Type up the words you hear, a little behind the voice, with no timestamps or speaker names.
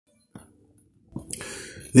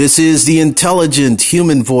This is the Intelligent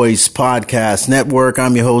Human Voice Podcast Network.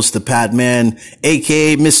 I'm your host, the Pat Man,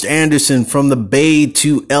 aka Mr. Anderson, from the Bay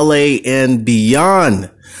to LA and beyond.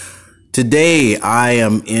 Today, I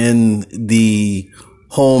am in the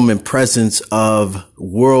home and presence of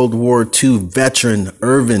World War II veteran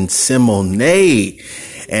Irvin Simonet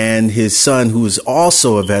and his son, who is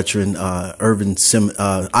also a veteran, Ivan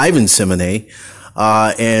Simonet.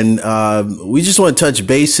 We just want to touch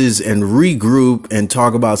bases and regroup and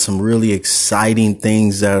talk about some really exciting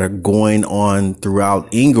things that are going on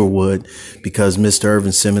throughout Inglewood, because Mr.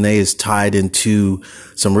 Irvin Simonet is tied into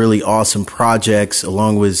some really awesome projects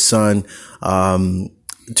along with his son,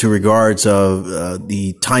 to regards of,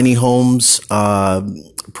 the tiny homes,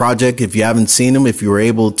 project. If you haven't seen them, if you were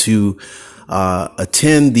able to,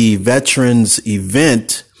 attend the veterans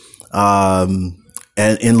event,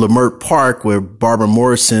 and in Lamert Park, where Barbara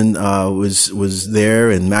Morrison was there,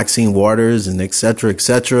 and Maxine Waters, and et cetera,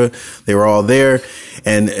 they were all there,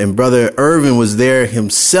 and brother Irvin was there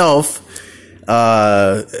himself.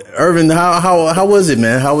 Irvin, how was it,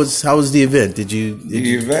 man? How was the event?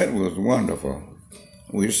 The event was wonderful.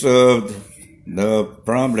 We served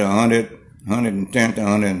probably 110 to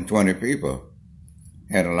 120 people.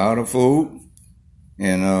 Had a lot of food,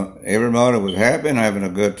 and everybody was happy and having a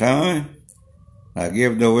good time. I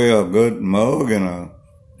gave away a good mug and a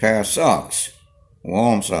pair of socks,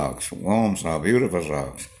 warm socks, beautiful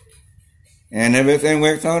socks. And everything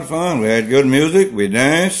worked out fine. We had good music, we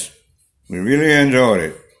danced, we really enjoyed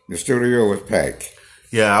it. The studio was packed.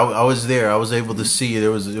 Yeah, I was there. I was able to see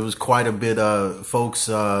there was quite a bit of folks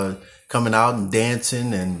coming out and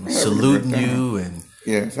dancing and saluting you, and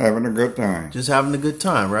yes, having a good time. Just having a good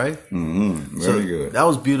time, right? Mm-hmm. Very good. That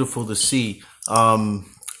was beautiful to see.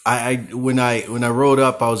 When I rode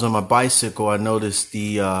up, I was on my bicycle. I noticed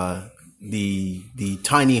the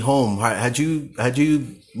tiny home. Had you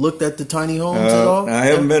looked at the tiny homes at all? I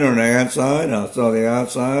haven't been on the outside. I saw the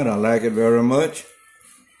outside. I like it very much.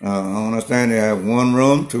 I understand they have one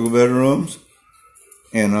room, 2 bedrooms,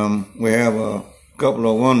 and we have a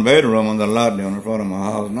couple of 1 bedroom on the lot down in front of my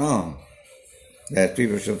house now that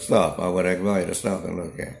people should stop. I would advise to stop and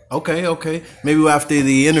look at. Okay. Maybe after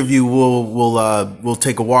the interview, we'll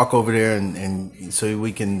take a walk over there and so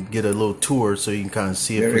we can get a little tour so you can kind of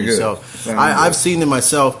see it for yourself. I've seen it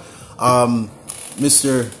myself.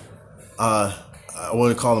 Mr. I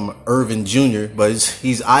want to call him Irvin Jr., but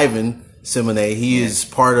he's Ivan Simonet. He is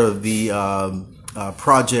part of the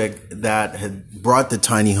project that had brought the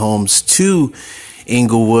tiny homes to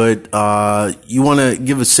Inglewood. You want to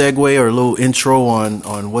give a segue or a little intro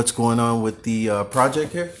on what's going on with the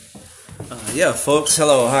project here? Yeah, folks.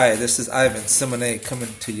 Hello. Hi. This is Ivan Simonet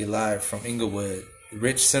coming to you live from Inglewood.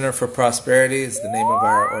 Rich Center for Prosperity is the name of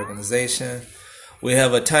our organization. We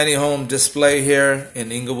have a tiny home display here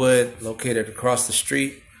in Inglewood, located across the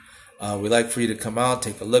street. We'd like for you to come out,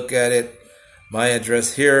 take a look at it. My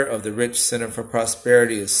address here of the Rich Center for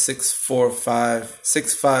Prosperity is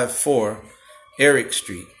 654 Eric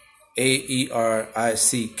Street,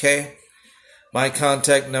 AERICK. My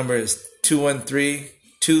contact number is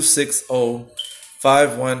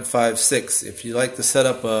 213-260-5156. If you'd like to set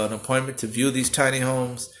up an appointment to view these tiny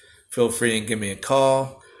homes, feel free and give me a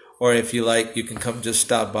call. Or if you like, you can come just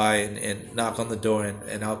stop by and knock on the door,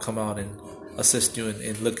 and I'll come out and assist you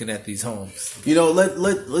in looking at these homes. You know,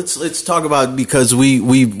 let's talk about, because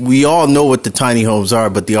we all know what the tiny homes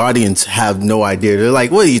are, but the audience have no idea. They're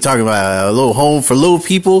like, what are you talking about? A little home for little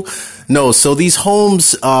people? No. So these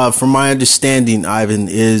homes, from my understanding, Ivan,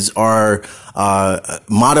 are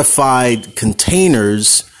modified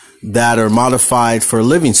containers that are modified for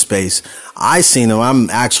living space. I seen them.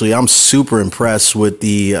 I'm super impressed with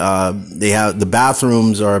they have the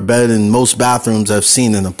bathrooms are better than most bathrooms I've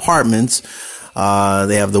seen in apartments.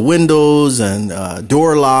 They have the windows and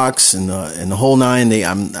door locks and the whole nine.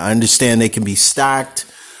 I understand they can be stacked,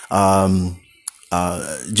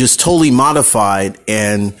 just totally modified.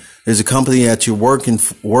 And there's a company that you're working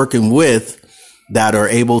with that are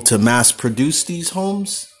able to mass produce these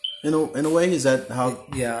homes. In a way, is that how?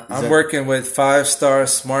 Yeah, I'm working with 5 Star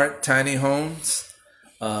Smart Tiny Homes,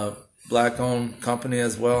 black-owned company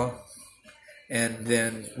as well, and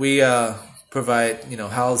then we provide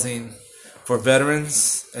housing for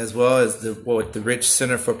veterans as well as what the Rich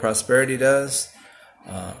Center for Prosperity does.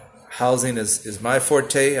 Housing is my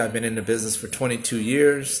forte. I've been in the business for 22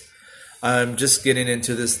 years. I'm just getting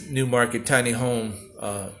into this new market tiny home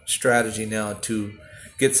strategy now to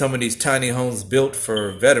get some of these tiny homes built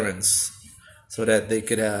for veterans so that they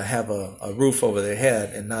could have a roof over their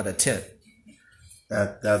head and not a tent.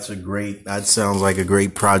 That sounds like a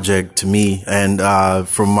great project to me. And,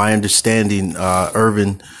 from my understanding,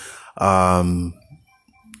 Irvin,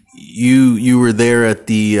 you were there at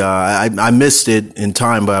the, I missed it in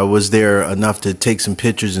time, but I was there enough to take some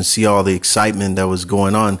pictures and see all the excitement that was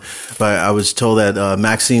going on. But I was told that,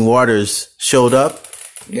 Maxine Waters showed up.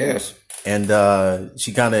 Yes. And,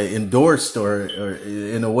 she kind of endorsed or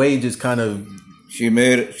in a way just kind of. She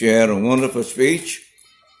had a wonderful speech.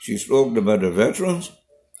 She spoke about the veterans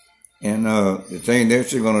and the thing that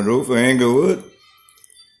she's going to do for Inglewood.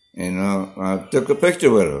 And I took a picture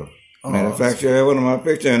with her. Matter of fact, she had one of my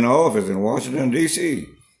pictures in the office in Washington, D.C.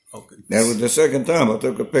 Okay. That was the second time I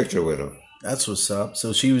took a picture with her. That's what's up.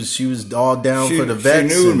 So she was all down for the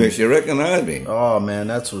vets. She knew me. She recognized me. Oh, man,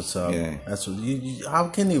 that's what's up. Yeah. That's what you how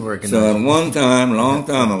can he recognize? So at one time, long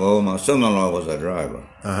time ago, my son-in-law was a driver.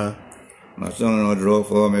 Uh-huh. My son-in-law drove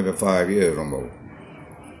for maybe 5 years or more.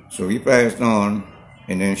 So he passed on,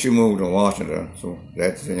 and then she moved to Washington. So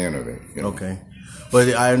that's the end of it. You know? Okay.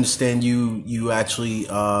 But I understand you actually,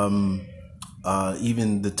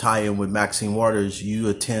 even the tie-in with Maxine Waters, you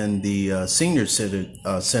attend the senior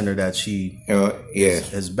center that she yes.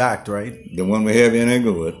 has backed, right? The one we have in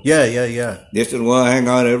Inglewood. Yeah. This is where I hang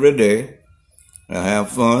out every day. I have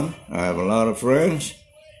fun. I have a lot of friends.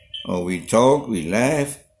 We talk, we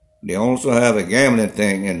laugh. They also have a gambling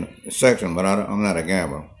thing in the section, but I'm not a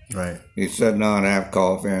gambler. Right. We sit down and have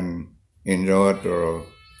coffee and enjoy it for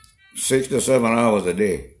 6 to 7 hours a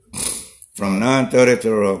day. From 9:30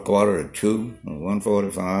 to a quarter to 2,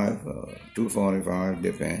 1:45, 2:45,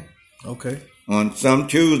 depend. Okay. On some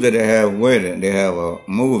Tuesday they have wedding, they have a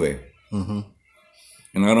movie. Mm-hmm.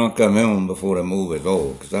 And I don't come home before the movie's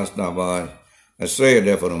over, because I stop by, I stay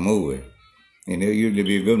there for the movie. And they usually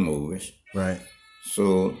be good movies. Right.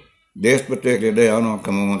 So this particular day, I don't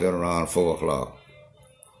come home until around 4 o'clock,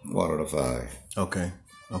 quarter to 5. Okay.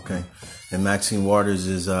 And Maxine Waters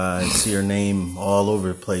is, I see her name all over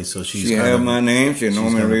the place. So she have my name. She know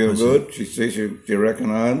me real good. She says she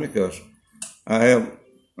recognized me because I've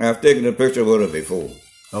taken a picture with her before.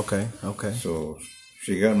 Okay. So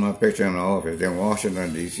she got my picture in the office in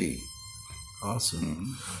Washington, D.C. Awesome.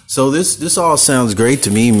 Mm-hmm. So this all sounds great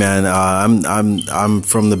to me, man. I'm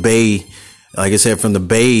from the Bay. Like I said, from the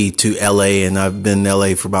Bay to LA, and I've been in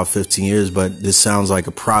LA for about 15 years, but this sounds like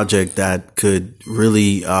a project that could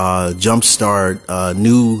really, jumpstart,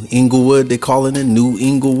 New Inglewood. They calling it New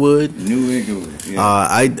Inglewood. New Inglewood.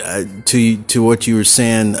 Yeah. To what you were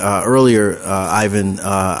saying, earlier, Ivan,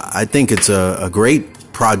 I think it's a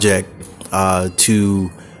great project,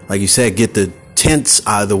 to, like you said, get the tents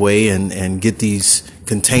out of the way and get these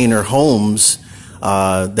container homes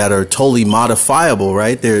that are totally modifiable,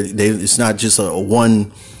 right? It's not just a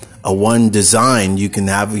one design. You can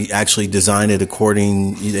actually design it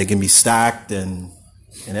according. They can be stacked and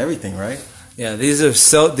everything, right? Yeah,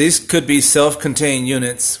 these could be self-contained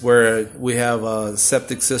units where we have a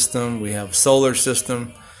septic system, we have solar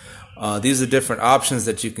system. These are different options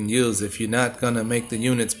that you can use. If you're not going to make the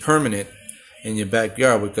units permanent in your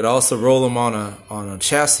backyard, we could also roll them on a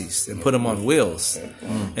chassis and put them on wheels.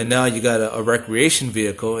 And now you got a recreation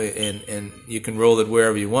vehicle, and you can roll it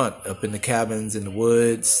wherever you want, up in the cabins, in the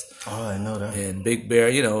woods. Oh, I know that. And Big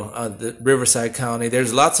Bear, the Riverside County.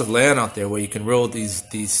 There's lots of land out there where you can roll these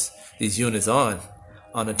units on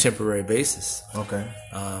a temporary basis. Okay.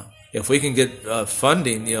 If we can get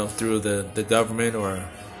funding, through the government or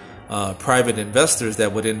private investors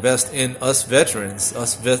that would invest in us veterans,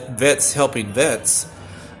 us vets helping vets,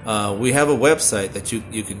 we have a website that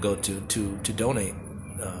you can go to donate.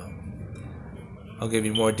 I'll give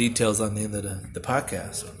you more details on the end of the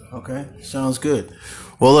podcast. Okay, sounds good.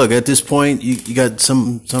 Well, look, at this point, you got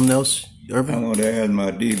something else, Irvin? I want to add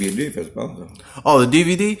my DVD if it's possible. Oh, the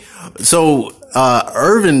DVD? So,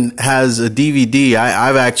 Irvin has a DVD.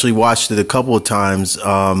 I've actually watched it a couple of times.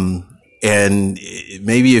 And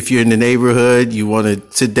maybe if you're in the neighborhood, you want to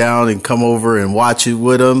sit down and come over and watch it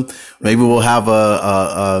with them. Maybe we'll have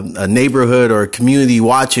a neighborhood or a community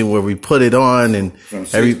watching where we put it on and from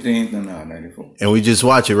 16 to 94. And we just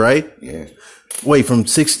watch it, right? Yes. Wait, from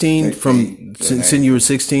 16 since you were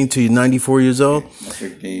 16 to 94 years old?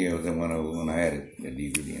 16 years when I had it, the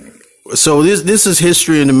DVD in it. So this is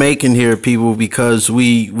history in the making here, people, because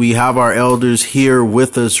we have our elders here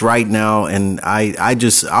with us right now, and I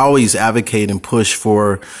always advocate and push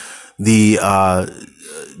for the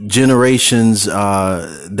generations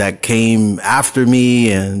that came after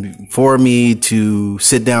me and for me to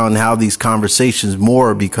sit down and have these conversations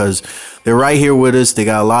more, because they're right here with us. They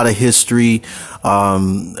got a lot of history.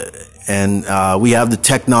 And we have the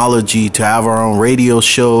technology to have our own radio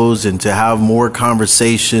shows and to have more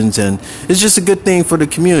conversations, and it's just a good thing for the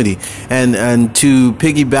community. And to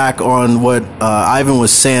piggyback on what Ivan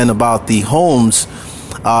was saying about the homes,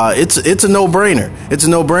 it's a no-brainer. It's a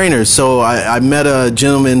no-brainer. So I met a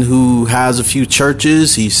gentleman who has a few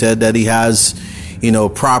churches. He said that he has,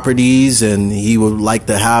 properties, and he would like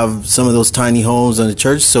to have some of those tiny homes in the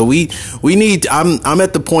church. So we need. I'm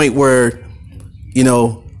at the point where,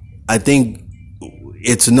 I think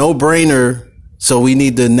it's a no-brainer. So we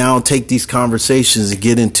need to now take these conversations and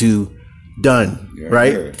get into done,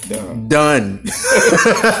 right? Done.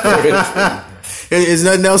 There's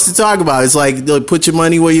nothing else to talk about. It's like, put your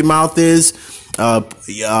money where your mouth is.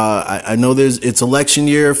 I know it's election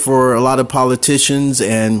year for a lot of politicians,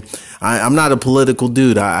 and I'm not a political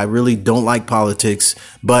dude. I really don't like politics,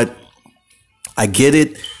 but I get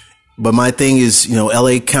it. But my thing is,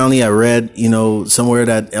 LA County, I read, somewhere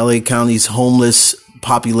that LA County's homeless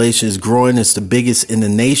population is growing. It's the biggest in the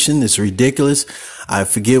nation. It's ridiculous. I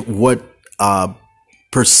forget what,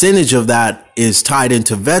 percentage of that is tied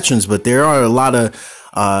into veterans, but there are a lot of,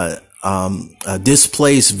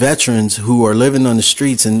 displaced veterans who are living on the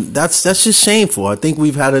streets. And that's just shameful. I think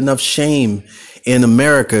we've had enough shame in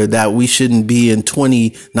America that we shouldn't be in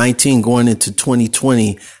 2019 going into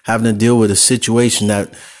 2020 having to deal with a situation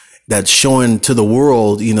that's showing to the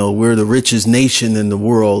world, we're the richest nation in the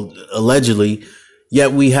world, allegedly,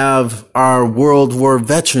 yet we have our World War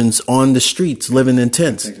veterans on the streets living in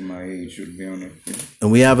tents. I think my age should be on it. And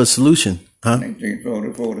we have a solution, huh?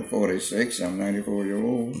 1944 to 46, I'm 94 years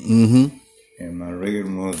old. Mm-hmm. And my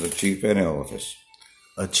rating was a chief petty office.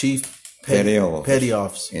 A chief petty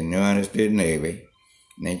office. In the United States Navy,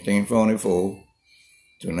 1944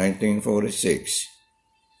 to 1946.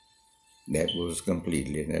 That was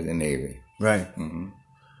completely in the Navy. Right. Mm-hmm.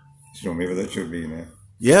 So maybe that should be there.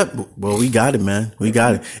 Yeah, well, we got it, man. We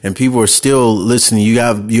got it. And people are still listening. You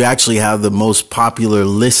actually have the most popular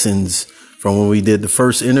listens from when we did the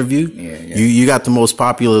first interview. Yeah. You got the most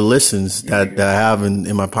popular listens that I have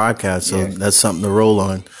in my podcast. So that's something to roll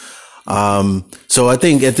on. So I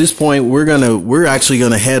think at this point, we're actually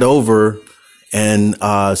going to head over and,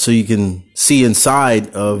 so you can see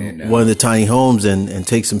inside of one of the tiny homes and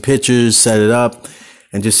take some pictures, set it up,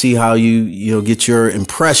 and just see how you get your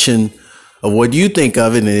impression of what you think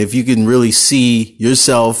of it, and if you can really see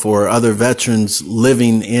yourself or other veterans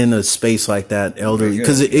living in a space like that, elderly,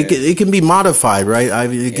 because it can be modified, right?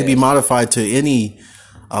 It can be modified to any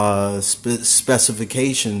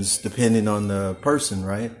specifications depending on the person,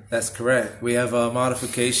 right? That's correct. We have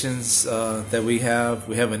modifications that we have.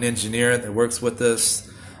 We have an engineer that works with us.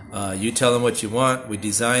 You tell them what you want, we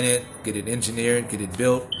design it, get it engineered, get it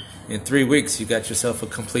built. In 3 weeks, you got yourself a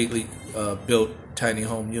completely built tiny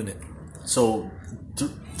home unit. So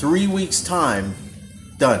 3 weeks time,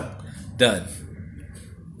 done. There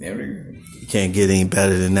we go. You can't get any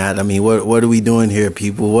better than that. I mean, what are we doing here,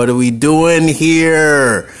 people? What are we doing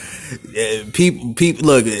here? People,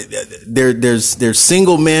 look, there's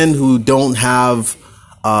single men who don't have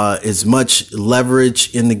as much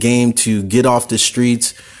leverage in the game to get off the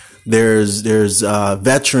streets. There's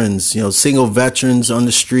veterans, single veterans on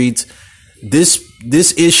the streets.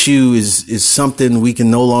 This issue is something we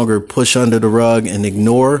can no longer push under the rug and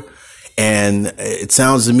ignore. And it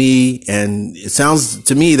sounds to me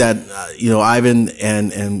that, Ivan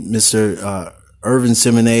and Mr. Irvin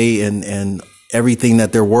Simone and everything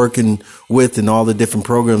that they're working with and all the different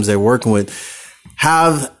programs they're working with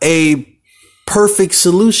have a perfect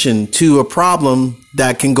solution to a problem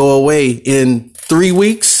that can go away in 3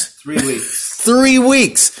 weeks. 3 weeks. 3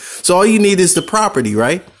 weeks. So all you need is the property,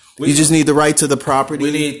 right? You just need the right to the property.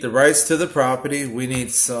 We need the rights to the property. We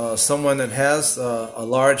need someone that has a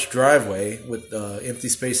large driveway with empty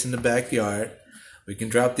space in the backyard. We can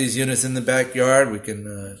drop these units in the backyard. We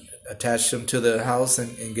can attach them to the house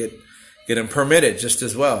and get them permitted just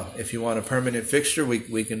as well. If you want a permanent fixture,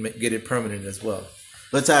 we can get it permanent as well.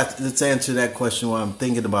 Let's answer that question while I'm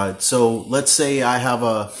thinking about it. So let's say I have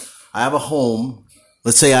a home.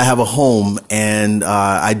 Let's say I have a home and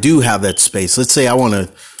I do have that space. Let's say I want to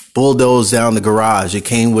bulldoze down the garage. It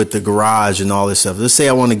came with the garage and all this stuff. Let's say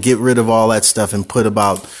I want to get rid of all that stuff and put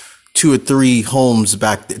about 2 or 3 homes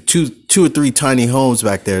back there, two or three tiny homes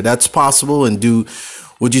back there. That's possible. And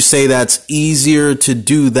would you say that's easier to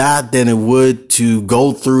do that than it would to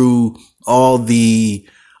go through all the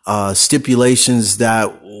stipulations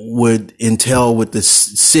that would entail with the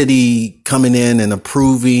city coming in and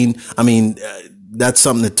approving? I mean, that's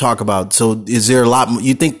something to talk about. So is there a lot,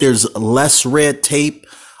 you think there's less red tape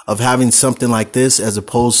of having something like this as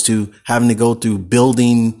opposed to having to go through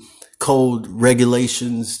building code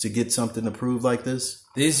regulations to get something approved like this?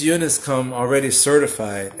 These units come already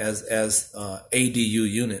certified as ADU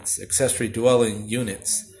units, accessory dwelling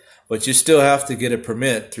units. But you still have to get a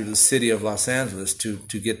permit through the city of Los Angeles to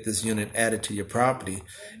get this unit added to your property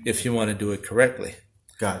if you want to do it correctly.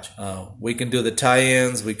 Gotcha. We can do the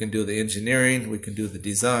tie-ins, we can do the engineering, we can do the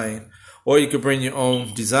design, or you could bring your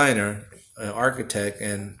own designer, architect,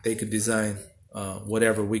 and they could design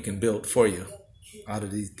whatever we can build for you out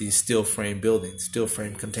of these steel frame buildings, steel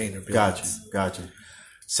frame container buildings. Gotcha.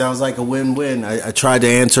 Sounds like a win-win. I tried to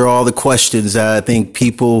answer all the questions that I think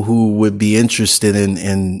people who would be interested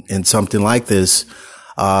in something like this,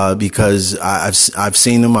 because I've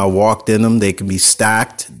seen them. I walked in them. They can be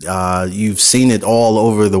stacked. You've seen it all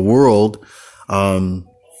over the world.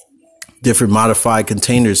 Different modified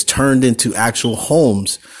containers turned into actual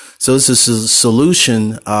homes. So this is a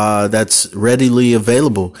solution that's readily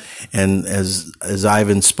available. And as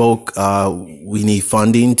Ivan spoke, we need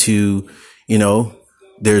funding to,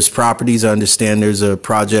 there's properties. I understand there's a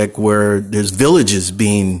project where there's villages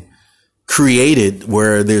being created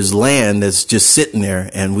where there's land that's just sitting there,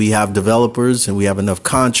 and we have developers and we have enough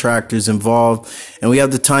contractors involved, and we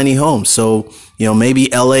have the tiny homes. So, maybe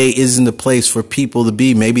LA isn't the place for people to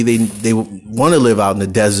be. Maybe they want to live out in the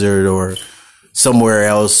desert or somewhere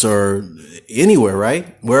else or anywhere,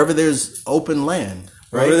 right? Wherever there's open land,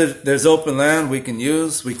 right? Wherever there's open land, we can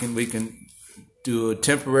do a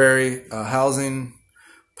temporary housing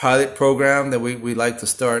pilot program that we like to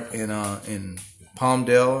start in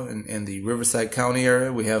Palmdale in the Riverside County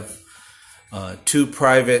area. We have 2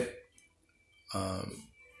 private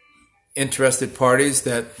interested parties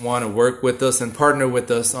that want to work with us and partner with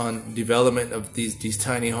us on development of these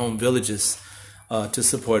tiny home villages to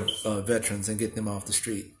support veterans and get them off the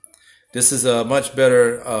street. This is a much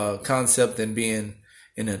better concept than being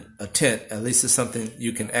in a tent. At least it's something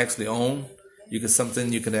you can actually own.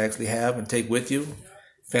 Something you can actually have and take with you.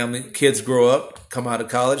 Family, kids grow up, come out of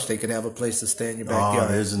college, they can have a place to stay in your backyard.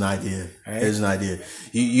 Oh, there's an idea. Right? There's an idea.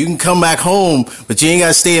 You can come back home, but you ain't got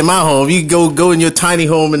to stay in my home. You can go in your tiny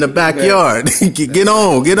home in the backyard. Get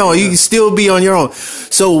on. You can still be on your own.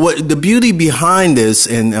 So what the beauty behind this,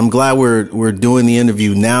 and I'm glad we're doing the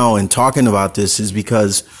interview now and talking about this, is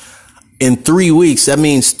because in 3 weeks, that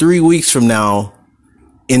means 3 weeks from now,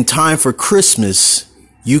 in time for Christmas,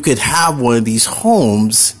 you could have one of these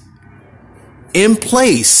homes in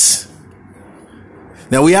place.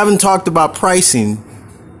 Now, we haven't talked about pricing.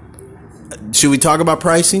 Should we talk about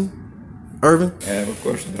pricing, Irvin? I have a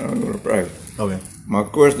question on the price. Okay. My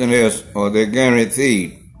question is, are they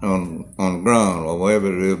guaranteed on the ground or wherever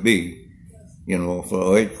it will be,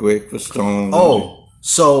 for earthquake, for storm? Oh,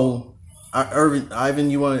 so Ivan,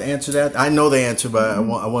 you want to answer that? I know the answer, but I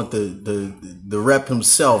want the rep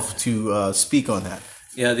himself to speak on that.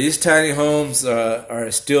 Yeah, these tiny homes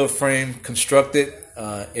are steel frame constructed.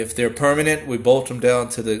 If they're permanent, we bolt them down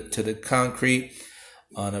to the concrete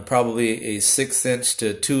on probably a 6-inch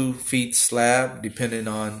to 2 feet slab, depending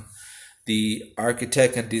on the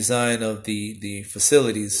architect and design of the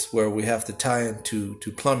facilities where we have to tie into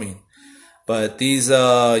to plumbing. But these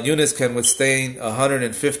units can withstand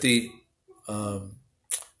 150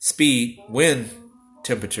 speed wind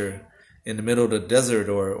temperature in the middle of the desert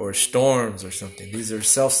or storms or something. These are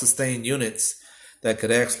self-sustained units that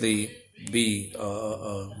could actually be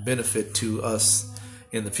a benefit to us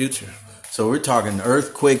in the future. So we're talking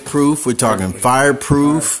earthquake proof, we're talking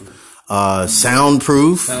fireproof,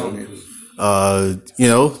 soundproof. Could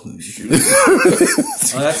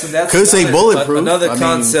say bulletproof. Another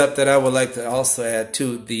concept that I would like to also add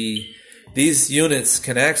too, these units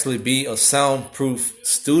can actually be a soundproof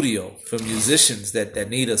studio for musicians that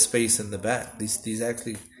need a space in the back. These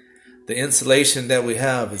actually, the insulation that we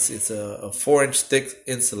have it's a 4-inch thick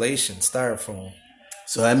insulation, styrofoam.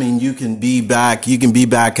 So I mean, you can be back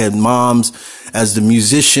at mom's as the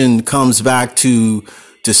musician comes back to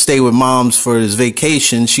stay with mom's for his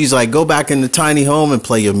vacation. She's like, go back in the tiny home and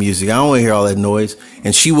play your music. I don't want to hear all that noise.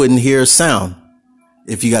 And she wouldn't hear a sound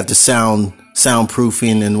if you got the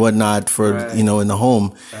soundproofing and whatnot for, right. In the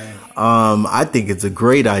home. Right. I think it's a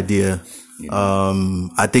great idea.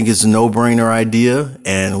 I think it's a no-brainer idea,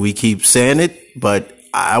 and we keep saying it, but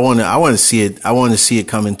I want to see it. I want to see it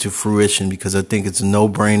come into fruition because I think it's a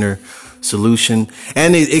no-brainer solution.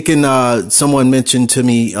 And it can, someone mentioned to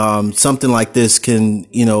me, something like this can,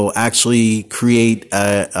 actually create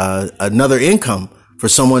another income for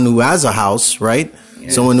someone who has a house, right? Yeah.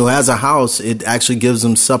 Someone who has a house, it actually gives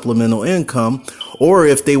them supplemental income. Or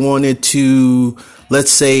if they wanted to, let's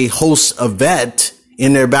say, host a vet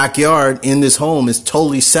in their backyard in this home, is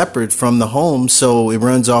totally separate from the home. So it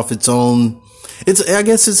runs off its own. I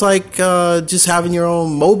guess it's like just having your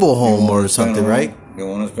own mobile home or something, right? You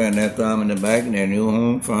want to spend that time in the back in their new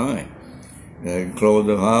home, fine. You can close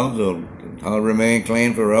the house, or the house remain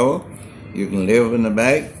clean forever. You can live in the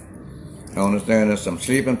back. I understand there's some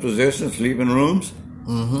sleeping positions, sleeping rooms.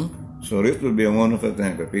 Mm-hmm. So this would be a wonderful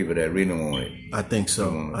thing for people that really want it. I think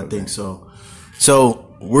so.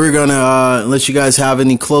 So we're going to, unless you guys have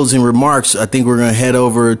any closing remarks, I think we're going to head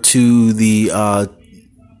over to the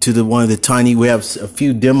one of the tiny, we have a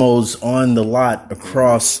few demos on the lot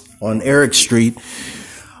across on Eric Street.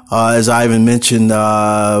 As Ivan mentioned,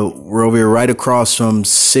 we're over here right across from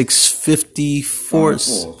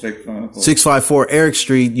 654 Eric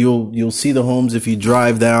Street. You'll see the homes if you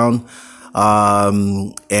drive down.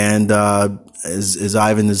 As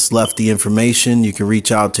Ivan has left the information, you can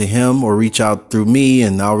reach out to him or reach out through me,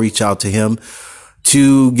 and I'll reach out to him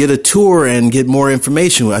to get a tour and get more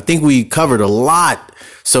information. I think we covered a lot.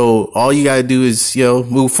 So all you gotta do is,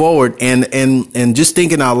 move forward and just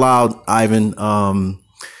thinking out loud, Ivan,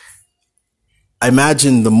 I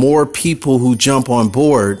imagine the more people who jump on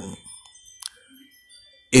board,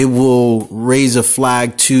 it will raise a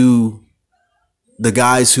flag to the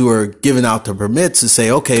guys who are giving out the permits to say,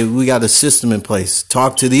 okay, we got a system in place.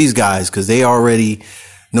 Talk to these guys because they already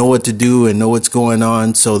know what to do and know what's going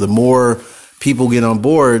on. So the more people get on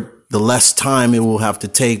board, the less time it will have to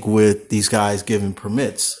take with these guys giving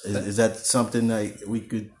permits. Is that something that we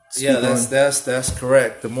could speak on? That's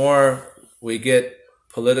correct. The more we get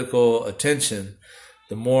political attention,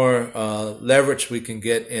 the more leverage we can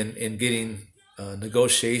get in getting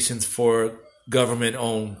negotiations for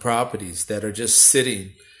government-owned properties that are just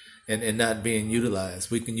sitting and not being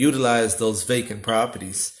utilized. We can utilize those vacant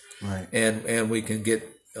properties, right? And we can get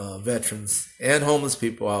veterans and homeless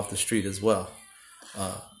people off the street as well.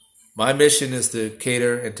 My mission is to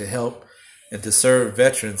cater and to help and to serve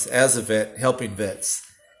veterans as a vet, helping vets.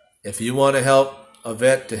 If you want to help a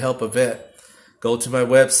vet, go to my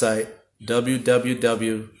website,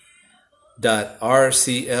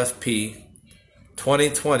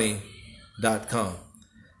 www.rcfp2020.com.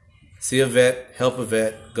 See a vet, help a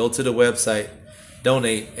vet, go to the website,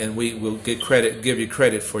 donate, and we will give you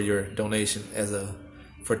credit for your donation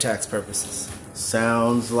for tax purposes.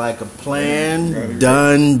 Sounds like a plan.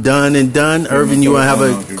 Done. Irvin, you want to have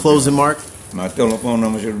a closing mark? My telephone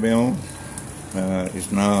number should be on.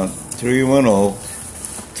 It's now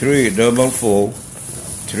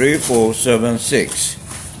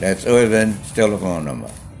 310-344-3476. That's Irvin's telephone number.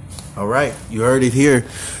 All right. You heard it here.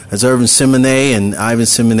 As Irvin Simone and Ivan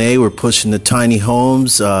Simone, we're pushing the tiny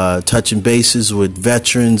homes, touching bases with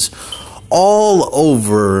veterans all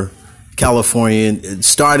over California,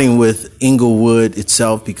 starting with Inglewood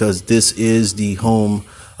itself, because this is the home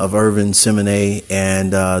of Irvin Simone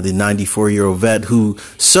and the 94-year-old vet who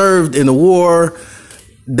served in a war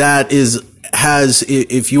that has,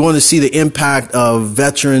 if you want to see the impact of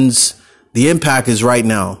veterans, the impact is right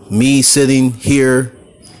now. Me sitting here,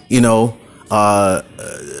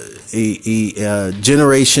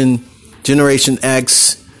 Generation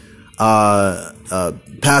X,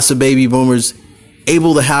 past the baby boomers,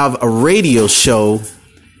 able to have a radio show,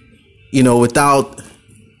 without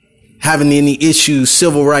having any issues,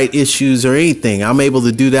 civil rights issues or anything. I'm able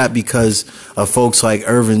to do that because of folks like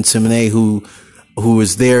Irvin Simone, who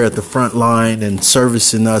is there at the front line and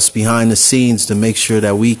servicing us behind the scenes to make sure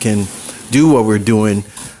that we can do what we're doing,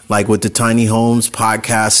 like with the tiny homes,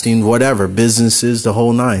 podcasting, whatever, businesses, the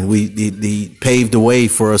whole nine. They paved the way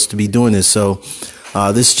for us to be doing this. So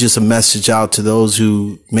this is just a message out to those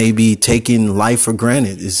who may be taking life for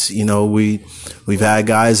granted. We've had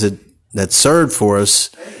guys that served for us,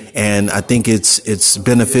 and I think it's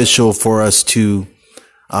beneficial for us to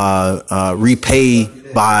repay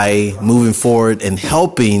by moving forward and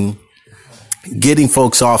helping getting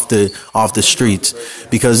folks off the streets,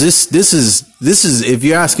 because this is if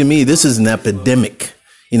you're asking me, this is an epidemic.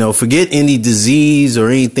 Forget any disease or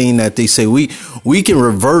anything that they say. We can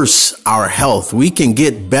reverse our health. We can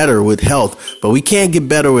get better with health, but we can't get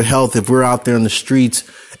better with health if we're out there in the streets,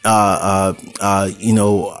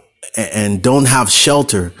 and don't have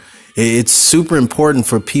shelter. It's super important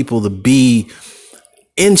for people to be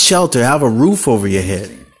in shelter, have a roof over your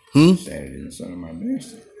head.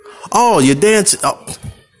 Oh, you're dancing. Oh,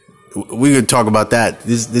 we're going to talk about that.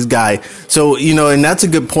 This guy. So, and that's a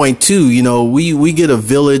good point too. We get a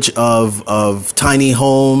village of tiny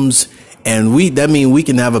homes And that means we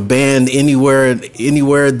can have a band anywhere,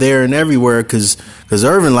 there and everywhere. Cause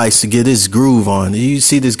Irvin likes to get his groove on. You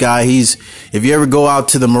see this guy, if you ever go out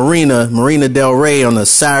to the Marina Del Rey on a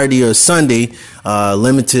Saturday or Sunday,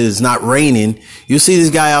 limited is not raining, you'll see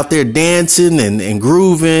this guy out there dancing and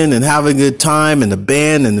grooving and having a good time, and the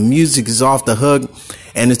band and the music is off the hook.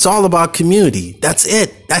 And it's all about community. That's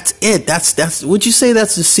it. That's, would you say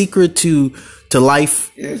that's the secret to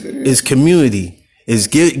life? Yes, it is community. Is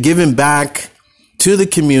giving back to the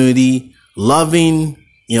community, loving,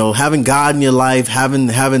 having God in your life, having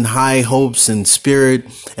high hopes and spirit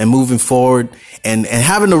and moving forward and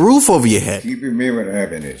having a roof over your head. Keeping me with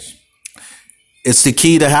happiness. It's the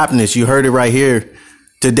key to happiness. You heard it right here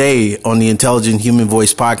today on the Intelligent Human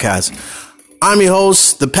Voice podcast. I'm your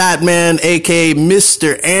host, the Pat Man, aka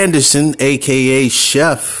Mr. Anderson, aka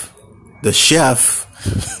Chef, the Chef.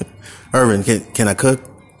 Irvin, can I cook?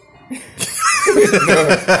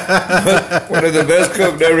 One of the best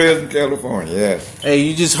cooks there is in California, yes. Hey,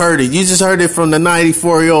 you just heard it. You just heard it from the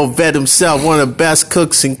 94-year-old vet himself, one of the best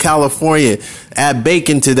cooks in California. Add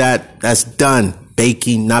bacon to that, that's done.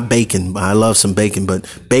 Baking, not bacon, but I love some bacon, but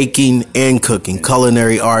baking and cooking,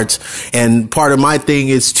 culinary arts. And part of my thing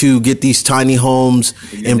is to get these tiny homes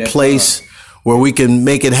in place where we can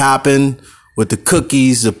make it happen with the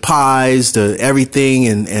cookies, the pies, the everything.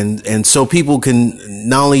 And so people can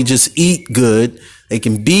not only just eat good, they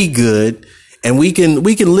can be good. And we can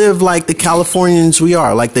live like the Californians we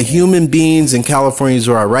are, like the human beings and Californians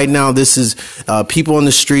we are. Right now, this is, people on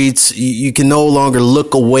the streets. You can no longer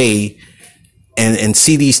look away and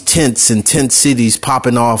see these tents and tent cities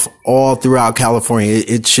popping off all throughout California.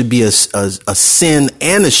 It should be a sin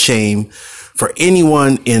and a shame for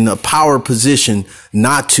anyone in a power position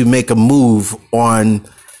not to make a move on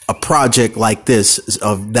a project like this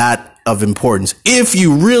of importance. If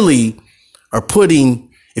you really are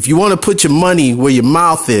if you want to put your money where your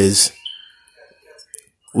mouth is,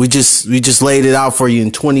 we just laid it out for you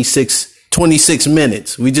in 26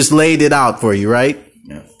 minutes. We just laid it out for you, right?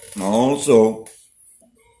 Yeah. Also,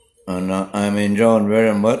 and I'm enjoying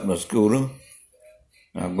very much my scooter.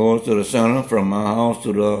 I go to the center from my house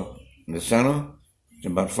to the center. It's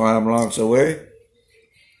about 5 blocks away,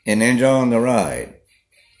 and enjoying the ride.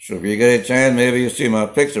 So if you get a chance, maybe you'll see my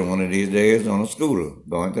picture one of these days on a scooter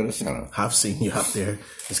going to the center. I've seen you out there.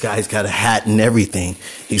 This guy's got a hat and everything.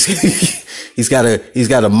 He's got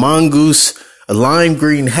a mongoose, a lime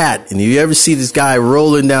green hat. And if you ever see this guy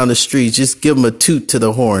rolling down the street, just give him a toot to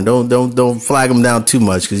the horn. Don't flag him down too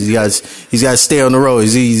much, because he's got to stay on the road.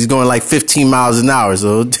 He's going like 15 miles an hour.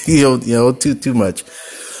 So toot too much.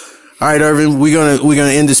 All right, Irvin, we're gonna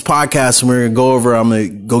end this podcast, and we're gonna go over. I'm gonna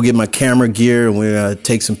go get my camera gear, and we're gonna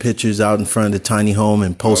take some pictures out in front of the tiny home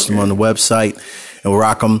and post them on the website, and we'll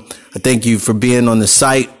rock them. I thank you for being on the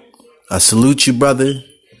site. I salute you, brother,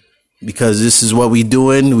 because this is what we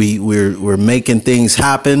doing. We're making things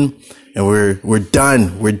happen, and we're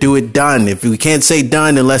done. We're done. If we can't say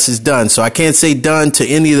done unless it's done, so I can't say done to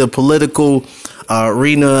any of the political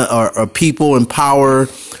arena or people in power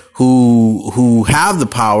who have the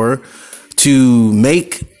power to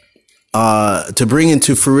bring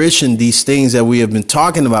into fruition these things that we have been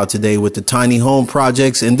talking about today with the tiny home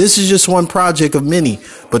projects. And this is just one project of many,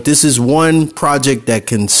 but this is one project that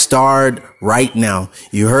can start right now.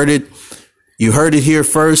 You heard it here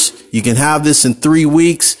first. You can have this in 3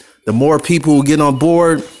 weeks. The more people who get on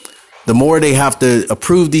board, the more they have to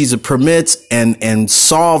approve these permits and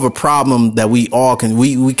solve a problem that we all can.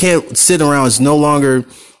 We can't sit around. It's no longer,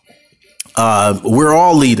 we're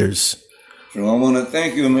all leaders. So I want to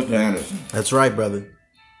thank you, Mr. Anderson. That's right, brother.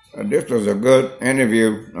 This was a good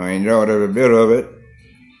interview. I enjoyed every bit of it,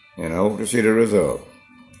 and I hope to see the result.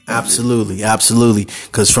 Absolutely.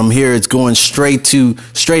 Because from here, it's going straight on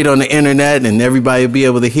the internet, and everybody will be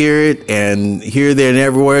able to hear it and here, there, and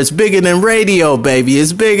everywhere. It's bigger than radio, baby.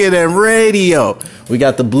 It's bigger than radio. We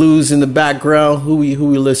got the blues in the background. Who we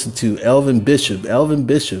listen to? Elvin Bishop.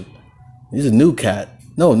 He's a new cat.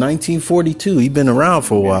 No, 1942. He's been around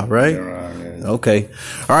for a while, right? Okay.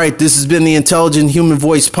 All right. This has been the Intelligent Human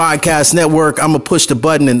Voice Podcast Network. I'm going to push the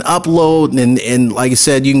button and upload. And like I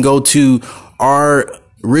said, you can go to our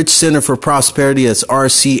Rich Center for Prosperity. That's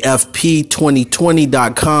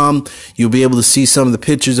rcfp2020.com. You'll be able to see some of the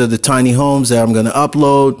pictures of the tiny homes that I'm going to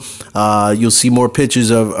upload. You'll see more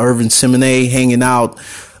pictures of Irvin Simone hanging out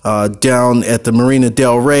down at the Marina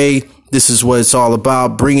Del Rey. This is what it's all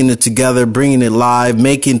about, bringing it together, bringing it live,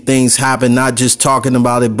 making things happen, not just talking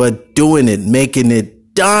about it, but doing it, making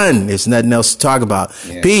it done. There's nothing else to talk about.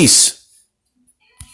 Yeah. Peace.